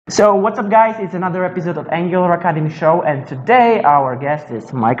So what's up guys, it's another episode of Angular Academy Show, and today our guest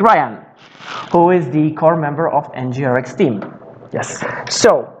is Mike Ryan, who is the core member of NgRx team. Yes.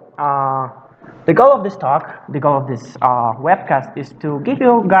 So the goal of this talk, the goal of this webcast is to give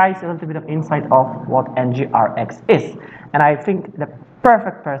you guys a little bit of insight of what NgRx is. And I think the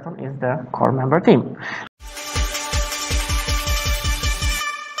perfect person is the core member team.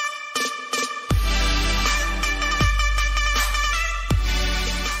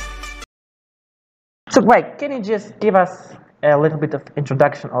 So Greg, can you just give us a little bit of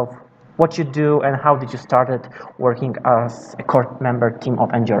introduction of what you do and how did you started working as a core member team of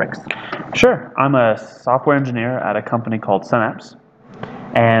NgRx? Sure. I'm a software engineer at a company called Synapse.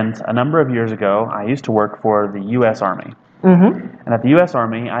 And a number of years ago, I used to work for the US Army. And at the US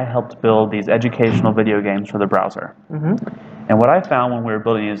Army, I helped build these educational video games for the browser. And what I found when we were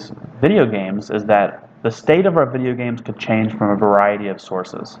building these video games is that the state of our video games could change from a variety of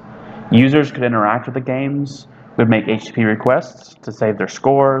sources. Users could interact with the games, would make HTTP requests to save their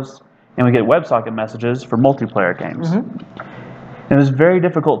scores, and we get WebSocket messages for multiplayer games. And it was very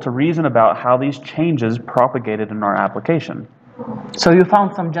difficult to reason about how these changes propagated in our application. So you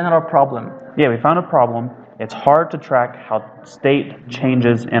found some general problem. Yeah, we found a problem. It's hard to track how state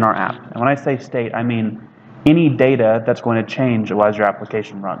changes in our app. And when I say state, I mean any data that's going to change as your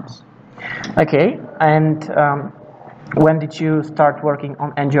application runs. Okay, and when did you start working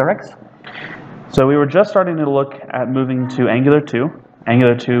on NgRx? So we were just starting to look at moving to Angular 2.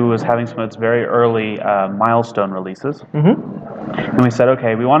 Angular 2 was having some of its very early milestone releases. And we said,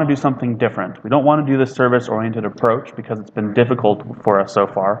 okay, we want to do something different. We don't want to do this service-oriented approach because it's been difficult for us so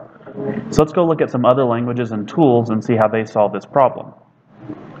far. So let's go look at some other languages and tools and see how they solve this problem.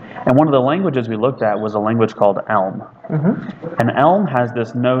 And one of the languages we looked at was a language called Elm. And Elm has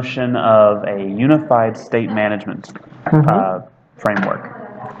this notion of a unified state management framework.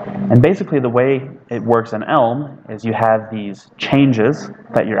 And basically the way it works in Elm is you have these changes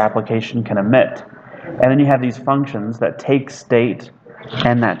that your application can emit, and then you have these functions that take state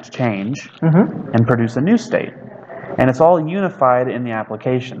and that change and produce a new state. And it's all unified in the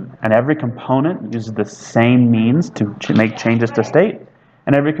application, and every component uses the same means to make changes to state,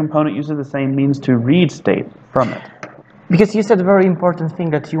 and every component uses the same means to read state from it. Because you said a very important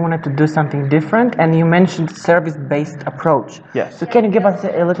thing that you wanted to do something different, and you mentioned service-based approach. Yes. So can you give us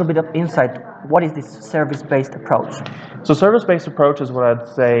a little bit of insight? What is this service-based approach? So service-based approach is what I'd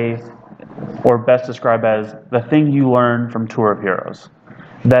say, or best describe as, the thing you learn from Tour of Heroes.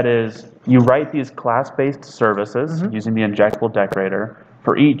 That is, you write these class-based services using the injectable decorator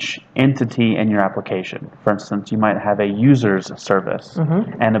for each entity in your application. For instance, you might have a users service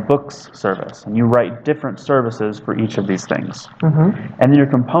and a books service, and you write different services for each of these things. And then your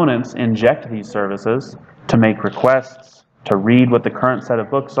components inject these services to make requests, to read what the current set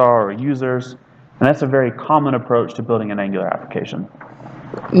of books are or users, and that's a very common approach to building an Angular application.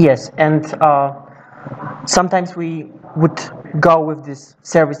 Yes, and sometimes we would go with this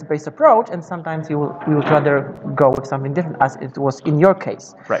service-based approach, and sometimes you would rather go with something different, as it was in your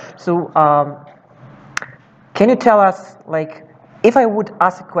case. Right. So, can you tell us, like, if I would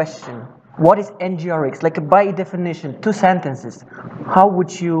ask a question, what is NgRx? Like, by definition, 2 sentences. How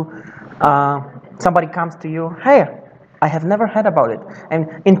would you? Somebody comes to you, hey, I have never heard about it,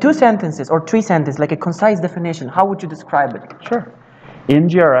 and in 2 sentences or 3 sentences, like a concise definition, how would you describe it? Sure.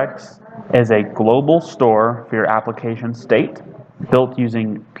 NgRx is a global store for your application state built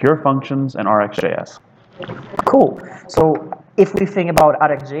using pure functions and RxJS. Cool. So if we think about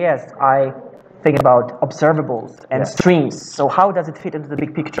RxJS, I think about observables and streams. So how does it fit into the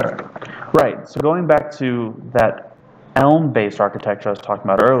big picture? Right. So going back to that Elm-based architecture I was talking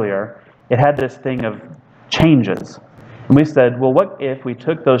about earlier, it had this thing of changes. And we said, well, what if we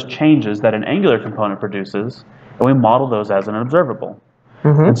took those changes that an Angular component produces and we model those as an observable?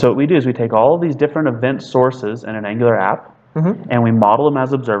 And so what we do is we take all of these different event sources in an Angular app, and we model them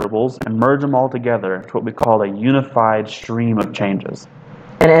as observables and merge them all together to what we call a unified stream of changes.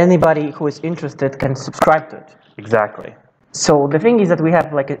 And anybody who is interested can subscribe to it. Exactly. So the thing is that we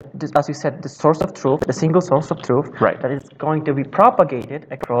have, like, as you said, the source of truth, the single source of truth, Right. that is going to be propagated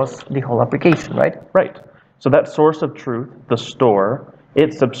across the whole application, right? Right. So that source of truth, the store,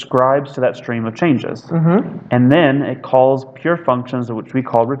 it subscribes to that stream of changes. And then it calls pure functions, which we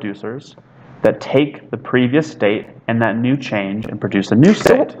call reducers, that take the previous state and that new change and produce a new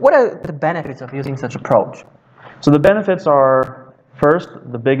state. So what are the benefits of using such approach? So the benefits are, first,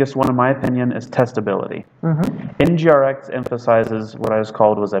 the biggest one in my opinion is testability. NgRx emphasizes what I was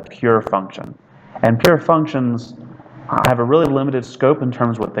called was a pure function. And pure functions have a really limited scope in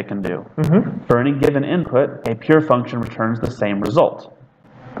terms of what they can do. For any given input, a pure function returns the same result.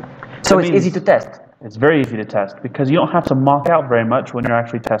 So it's easy to test. It's very easy to test because you don't have to mock out very much when you're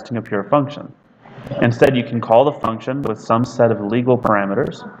actually testing a pure function. Instead, you can call the function with some set of legal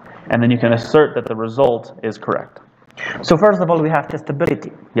parameters, and then you can assert that the result is correct. So first of all, we have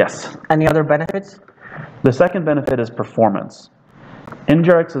testability. Yes. Any other benefits? The second benefit is performance.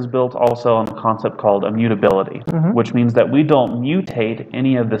 NgRx is built also on the concept called immutability, which means that we don't mutate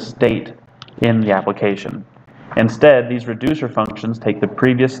any of the state in the application. Instead, these reducer functions take the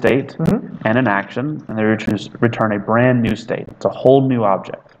previous state and an action, and they return a brand new state. It's a whole new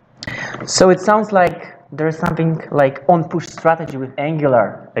object. So it sounds like there's something like on-push strategy with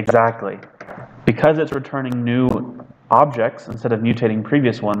Angular. Exactly. Because it's returning new objects instead of mutating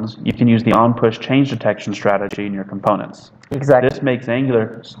previous ones, you can use the on-push change detection strategy in your components. Exactly. This makes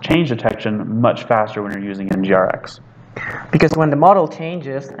Angular change detection much faster when you're using NgRx. Because when the model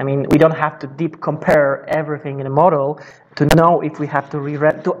changes, I mean, we don't have to deep compare everything in a model to know if we have to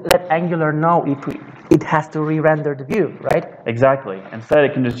let Angular know if it has to re-render the view, right? Exactly. Instead,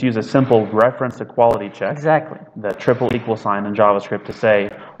 it can just use a simple reference equality check. Exactly. The triple equal sign in JavaScript to say,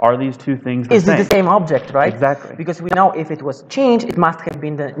 are these two things the same? Is it the same object, right? Exactly. Because we know if it was changed, it must have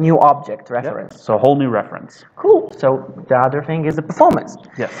been the new object reference. Yep. So a whole new reference. Cool. So the other thing is the performance.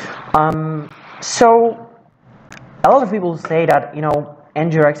 Yes. So a lot of people say that, you know,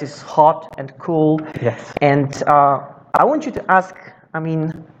 NgRx is hot and cool. Yes. And I want you to ask, I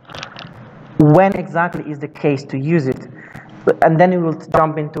mean, when exactly is the case to use it? And then we will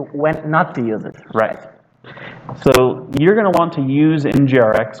jump into when not to use it. Right. So you're going to want to use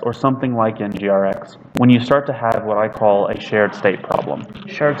NgRx or something like NgRx when you start to have what I call a shared state problem.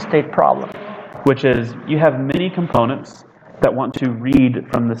 Shared state problem. Which is you have many components that want to read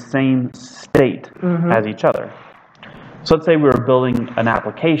from the same state as each other. So let's say we were building an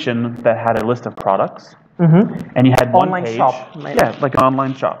application that had a list of products, and you had one online page. Shop, maybe. Yeah, like an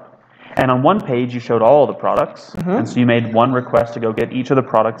online shop. And on one page, you showed all the products, and so you made one request to go get each of the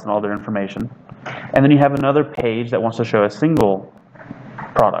products and all their information. And then you have another page that wants to show a single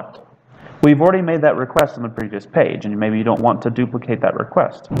product. We've already made that request on the previous page, and maybe you don't want to duplicate that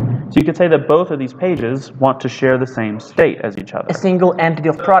request. So you could say that both of these pages want to share the same state as each other. A single entity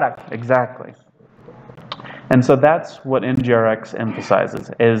of product. Exactly. And so that's what NgRx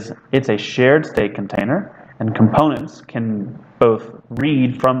emphasizes, is it's a shared state container, and components can both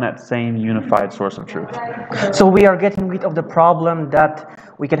read from that same unified source of truth. So we are getting rid of the problem that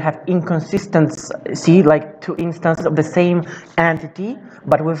we can have inconsistency, like two instances of the same entity,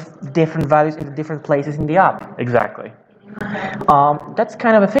 but with different values in different places in the app. Exactly. That's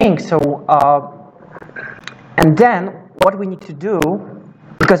kind of a thing. So, and then what we need to do,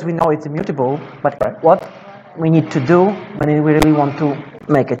 because we know it's immutable, but what we need to do when we really want to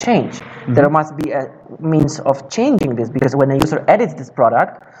make a change. There must be a means of changing this, because when a user edits this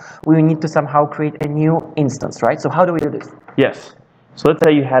product, we need to somehow create a new instance, right? So how do we do this? Yes. So let's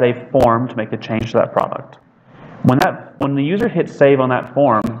say you had a form to make a change to that product. When the user hits save on that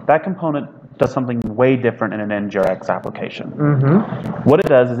form, that component does something way different in an NgRx application. What it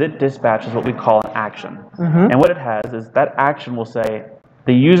does is it dispatches what we call an action. And what it has is that action will say,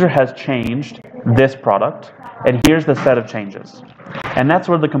 the user has changed this product, and here's the set of changes. And that's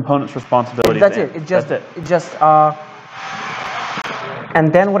where the component's responsibility is. That's it. It just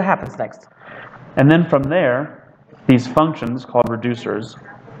and then what happens next? And then from there, these functions called reducers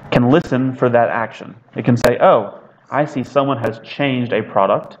can listen for that action. It can say, oh, I see someone has changed a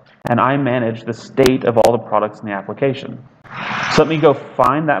product, and I manage the state of all the products in the application. So let me go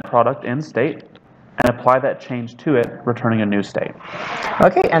find that product in state and apply that change to it, returning a new state.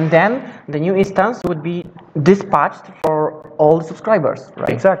 Okay, and then the new instance would be dispatched for all the subscribers, right?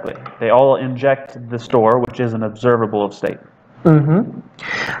 Exactly. They all inject the store, which is an observable of state.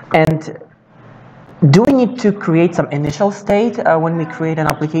 And do we need to create some initial state when we create an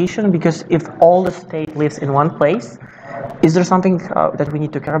application? Because if all the state lives in one place, is there something that we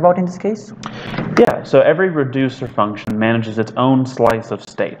need to care about in this case? Yeah, so every reducer function manages its own slice of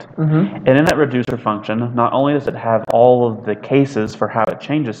state. And in that reducer function, not only does it have all of the cases for how it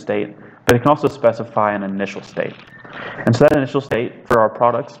changes state, but it can also specify an initial state. And so that initial state for our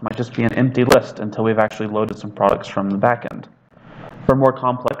products might just be an empty list until we've actually loaded some products from the backend. For more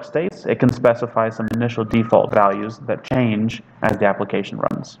complex states, it can specify some initial default values that change as the application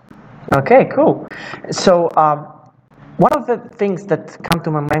runs. Okay, cool. So one of the things that come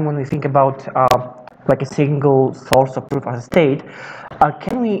to my mind when we think about like a single source of truth as a state,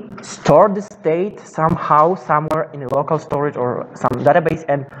 can we store the state somehow, somewhere in a local storage or some database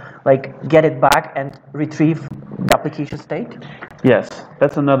and like get it back and retrieve the application state? Yes,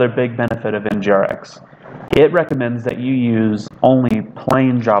 that's another big benefit of NgRx. it recommends that you use only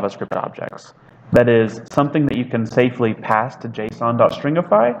plain JavaScript objects. That is, something that you can safely pass to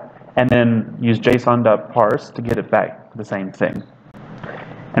JSON.stringify and then use JSON.parse to get it back the same thing.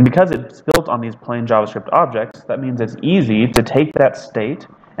 And because it's built on these plain JavaScript objects, that means it's easy to take that state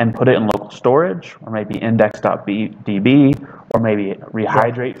and put it in local storage, or maybe index.db, or maybe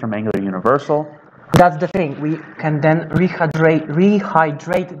rehydrate from Angular Universal. That's the thing. We can then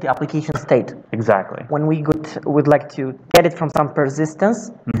rehydrate the application state. Exactly. When we would like to get it from some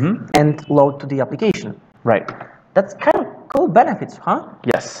persistence and load to the application. Right. That's kind of cool benefits, huh?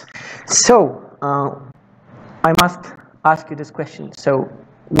 Yes. So, I must ask you this question. So,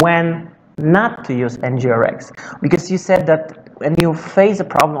 when not to use NgRx? Because you said that when you face a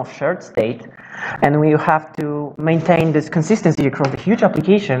problem of shared state, and you have to maintain this consistency across the huge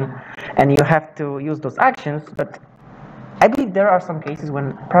application, and you have to use those actions, but I believe there are some cases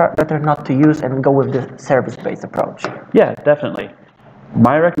when better not to use and go with the service-based approach. Yeah, definitely.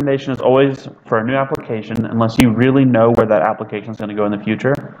 My recommendation is always for a new application, unless you really know where that application is going to go in the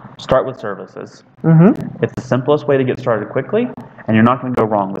future, start with services. It's the simplest way to get started quickly, and you're not going to go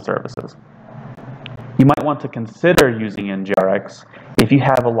wrong with services. You might want to consider using NgRx if you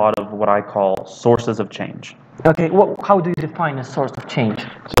have a lot of what I call sources of change. Okay, well, how do you define a source of change?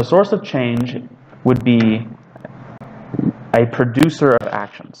 So a source of change would be a producer of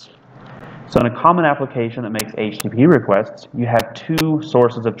actions. So in a common application that makes HTTP requests, you have two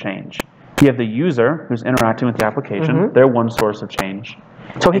sources of change. You have the user who's interacting with the application, they're one source of change.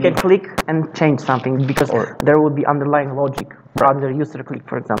 So he can click and change something because there will be underlying logic rather than user click,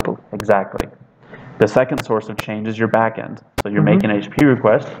 for example. Exactly. The second source of change is your backend. So you're making an HTTP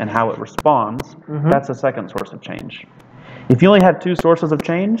request, and how it responds, that's a second source of change. If you only have two sources of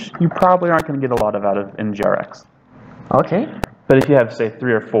change, you probably aren't going to get a lot out of NgRx. Okay. But if you have, say,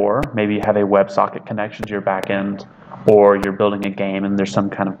 3 or 4, maybe you have a WebSocket connection to your backend, or you're building a game and there's some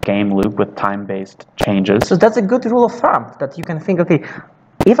kind of game loop with time-based changes. So that's a good rule of thumb, that you can think, okay,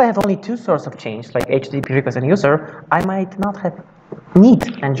 if I have only two sources of change, like HTTP request and user, I might not need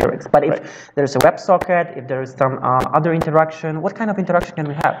NgRx. But if there's a WebSocket, if there is some other interaction, what kind of interaction can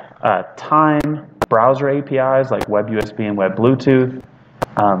we have? Time, browser APIs like WebUSB and WebBluetooth,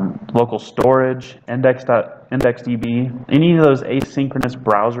 local storage, IndexDB, any of those asynchronous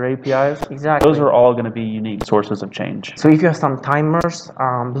browser APIs, those are all going to be unique sources of change. So if you have some timers,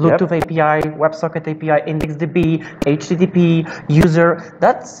 Bluetooth API, WebSocket API, IndexDB, HTTP, user,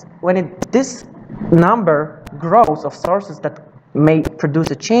 that's when this number grows of sources that may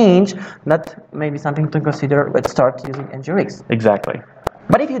produce a change, that may be something to consider. Let's start using NgRx. Exactly.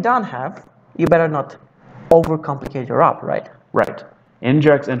 But if you don't have, you better not overcomplicate your app, right? Right.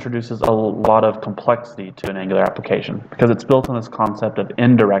 NgRx introduces a lot of complexity to an Angular application because it's built on this concept of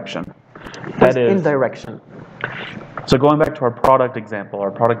indirection. That is, indirection. So going back to our product example,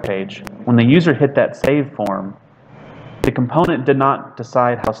 our product page, when the user hit that save form, the component did not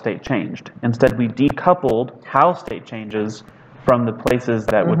decide how state changed. Instead, we decoupled how state changes from the places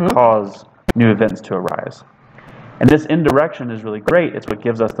that would cause new events to arise. And this indirection is really great. It's what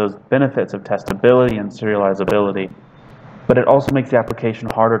gives us those benefits of testability and serializability. But it also makes the application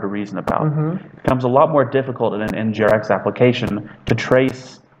harder to reason about. It becomes a lot more difficult in an NgRx application to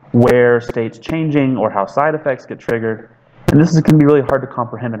trace where state's changing or how side effects get triggered. And this can be really hard to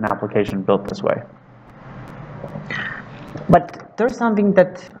comprehend an application built this way. But there's something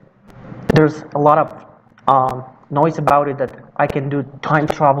that there's a lot of noise about it, that I can do time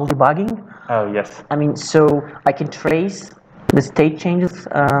travel debugging. Oh, yes. I mean, so I can trace the state changes,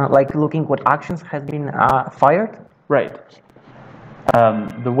 like looking what actions has been fired. Right.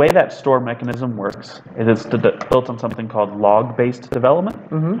 The way that store mechanism works is it's built on something called log-based development,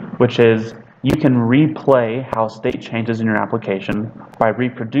 which is you can replay how state changes in your application by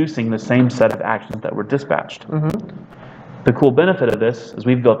reproducing the same set of actions that were dispatched. The cool benefit of this is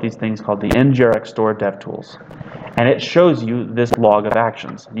we've built these things called the NgRx store DevTools, and it shows you this log of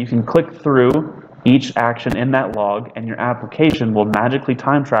actions. You can click through each action in that log, and your application will magically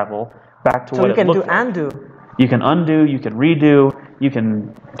time travel back to what it looked like. So you can do undo. You can undo, you can redo, you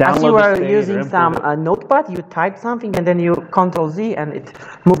can download. As you are using some notepad, you type something and then you Ctrl-Z and it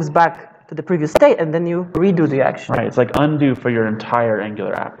moves back to the previous state, and then you redo the action. Right, it's like undo for your entire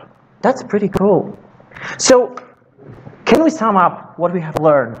Angular app. That's pretty cool. So, can we sum up what we have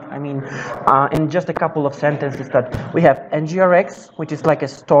learned? I mean, in just a couple of sentences, that we have NgRx, which is like a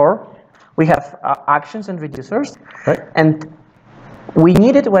store. We have actions and reducers. Right. And we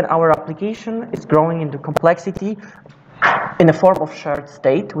need it when our application is growing into complexity in a form of shared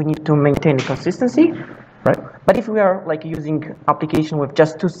state. We need to maintain consistency. Right. But if we are like using application with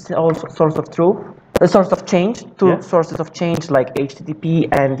just two sources of truth, source of change to sources of change like HTTP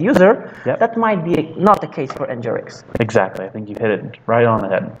and user, that might be not the case for NgRx. Exactly. I think you hit it right on the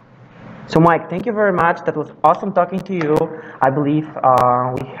head. So Mike, thank you very much. That was awesome talking to you. I believe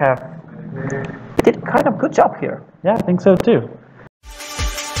we did kind of good job here. Yeah, I think so too.